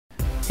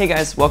Hey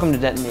guys, welcome to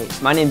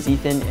Detonate. My name's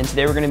Ethan, and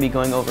today we're going to be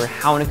going over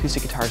how an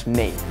acoustic guitar is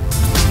made.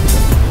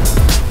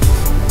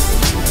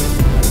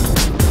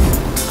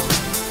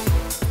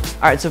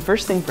 Alright, so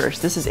first thing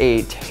first, this is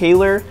a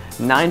Taylor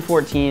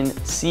 914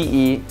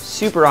 CE,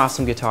 super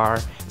awesome guitar.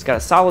 It's got a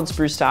solid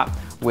spruce top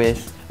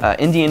with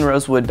Indian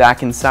rosewood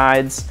back and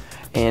sides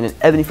and an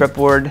ebony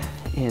fretboard,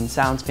 and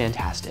sounds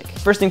fantastic.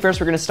 First thing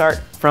first, we're going to start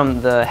from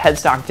the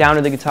headstock down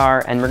to the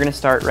guitar, and we're going to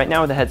start right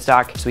now with the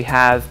headstock. So we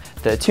have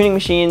the tuning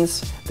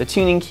machines, the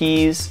tuning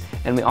keys,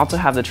 and we also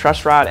have the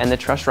truss rod and the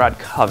truss rod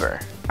cover.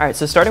 Alright,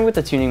 so starting with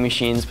the tuning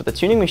machines, with the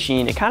tuning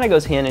machine, it kind of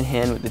goes hand in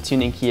hand with the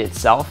tuning key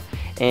itself,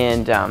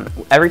 and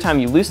every time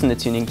you loosen the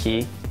tuning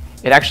key,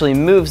 it actually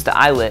moves the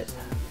eyelet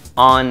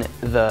on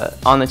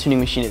the tuning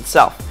machine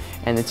itself.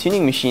 And the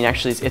tuning machine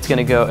actually, it's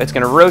going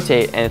to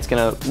rotate, and it's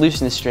going to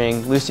loosen the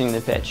string, loosening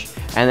the pitch.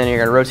 And then you're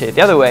going to rotate it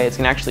the other way, it's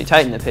going to actually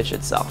tighten the pitch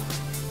itself.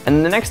 And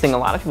then the next thing, a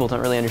lot of people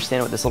don't really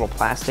understand what this little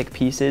plastic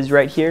piece is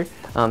right here.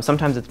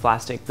 Sometimes it's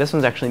plastic. This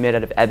one's actually made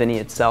out of ebony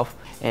itself.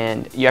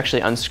 And you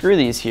actually unscrew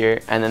these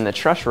here, and then the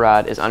truss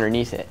rod is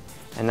underneath it.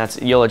 And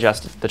you'll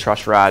adjust the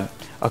truss rod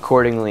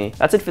accordingly.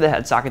 That's it for the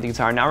head socket of the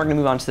guitar. Now we're going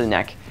to move on to the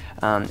neck.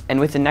 And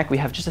with the neck, we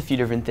have just a few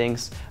different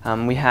things.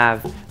 We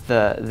have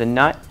the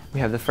nut, we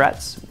have the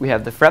frets, we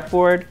have the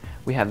fretboard,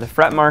 we have the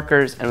fret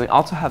markers, and we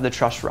also have the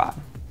truss rod.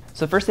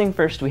 So first thing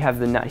first, we have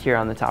the nut here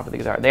on the top of the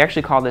guitar. They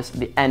actually call this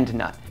the end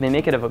nut. They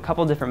make it of a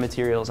couple different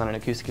materials on an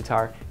acoustic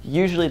guitar.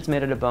 Usually it's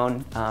made out of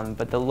bone,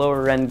 but the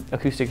lower end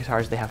acoustic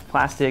guitars, they have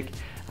plastic.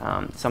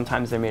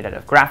 Sometimes they're made out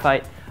of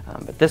graphite.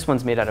 But this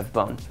one's made out of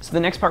bone. So the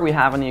next part we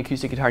have on the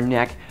acoustic guitar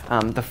neck,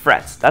 the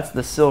frets. That's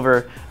the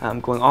silver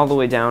going all the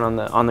way down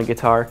on the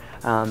guitar.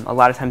 A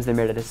lot of times they're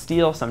made out of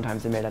steel,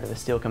 sometimes they're made out of a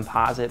steel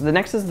composite. The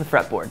next is the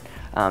fretboard.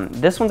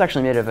 This one's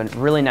actually made of a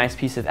really nice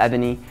piece of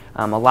ebony.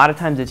 A lot of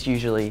times it's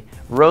usually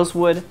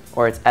rosewood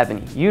or it's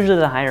ebony. Usually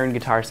the higher end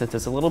guitar, since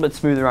it's a little bit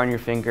smoother on your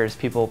fingers,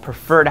 people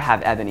prefer to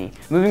have ebony.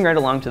 Moving right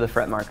along to the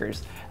fret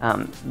markers.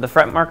 The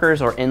fret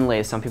markers, or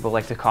inlays, some people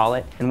like to call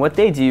it. And what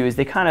they do is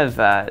they kind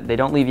of, they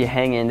don't leave you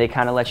hanging, they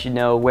kind of let you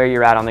know where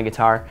you're at on the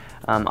guitar.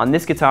 On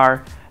this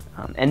guitar,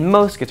 and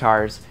most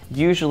guitars,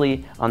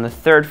 usually on the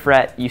 3rd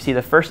fret you see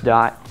the first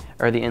dot,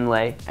 or the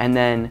inlay, and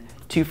then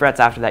 2 frets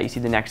after that you see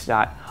the next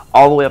dot,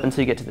 all the way up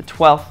until you get to the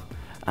 12th.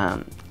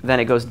 Then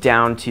it goes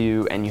down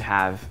to, and you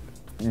have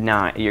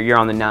 9, you're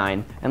on the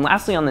 9. And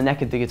lastly, on the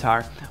neck of the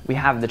guitar, we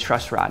have the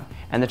truss rod.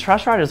 And the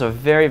truss rod is a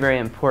very, very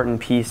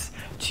important piece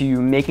to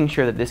making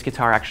sure that this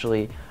guitar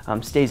actually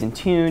stays in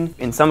tune.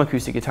 In some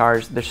acoustic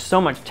guitars, there's so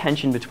much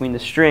tension between the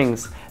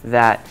strings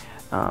that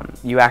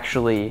you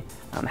actually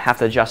have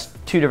to adjust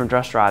 2 different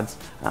truss rods.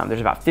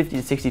 There's about 50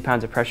 to 60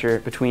 pounds of pressure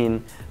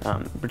between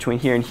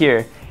here and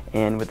here,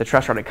 and with the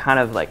truss rod, it kind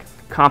of like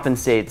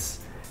compensates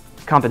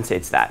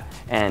that,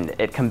 and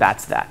it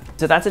combats that.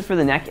 So that's it for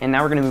the neck, and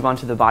now we're going to move on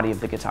to the body of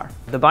the guitar.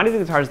 The body of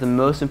the guitar is the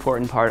most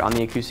important part on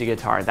the acoustic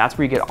guitar. That's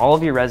where you get all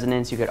of your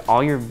resonance, you get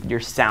all your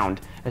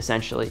sound,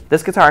 essentially.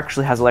 This guitar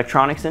actually has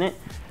electronics in it,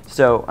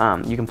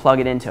 so you can plug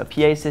it into a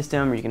PA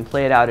system, or you can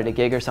play it out at a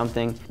gig or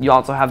something. You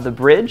also have the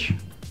bridge,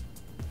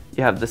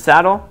 you have the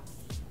saddle,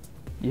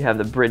 you have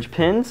the bridge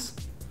pins,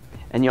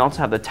 and you also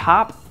have the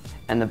top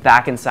and the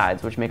back and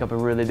sides, which make up a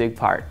really big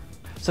part.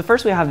 So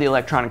first we have the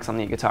electronics on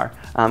the guitar.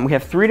 We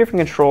have 3 different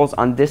controls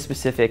on this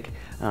specific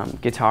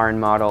guitar and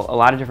model. A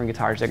lot of different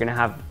guitars, they're going to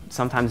have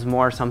sometimes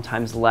more,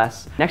 sometimes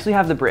less. Next we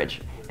have the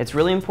bridge. It's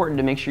really important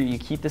to make sure you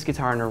keep this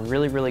guitar in a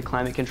really, really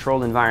climate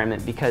controlled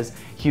environment, because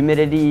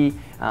humidity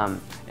and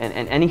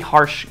any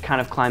harsh kind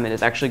of climate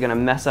is actually going to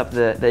mess up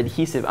the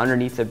adhesive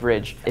underneath the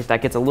bridge. If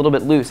that gets a little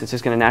bit loose, it's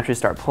just going to naturally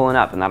start pulling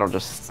up, and that'll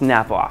just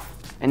snap off.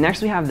 And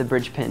next we have the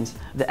bridge pins.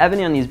 The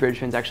ebony on these bridge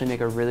pins actually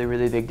make a really,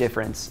 really big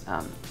difference.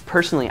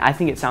 Personally, I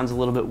think it sounds a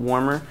little bit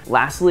warmer.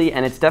 Lastly,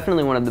 and it's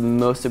definitely one of the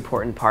most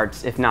important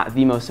parts, if not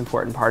the most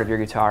important part of your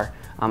guitar,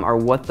 are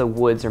what the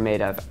woods are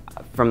made of,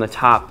 from the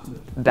top,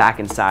 back,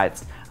 and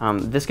sides.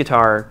 This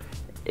guitar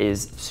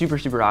is super,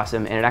 super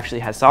awesome, and it actually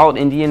has solid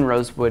Indian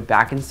rosewood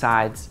back and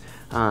sides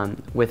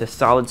with a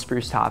solid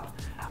spruce top.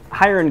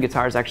 Higher end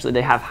guitars, actually,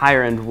 they have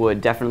higher end wood,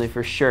 definitely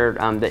for sure.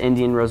 The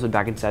Indian rosewood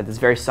back and sides is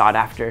very sought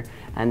after.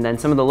 And then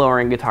some of the lower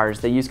end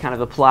guitars, they use kind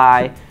of a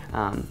ply,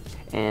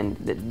 and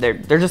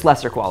they're just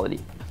lesser quality.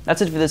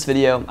 That's it for this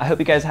video. I hope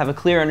you guys have a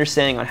clear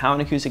understanding on how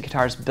an acoustic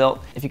guitar is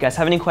built. If you guys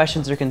have any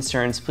questions or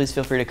concerns, please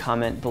feel free to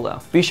comment below.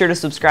 Be sure to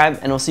subscribe,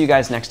 and we'll see you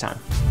guys next time.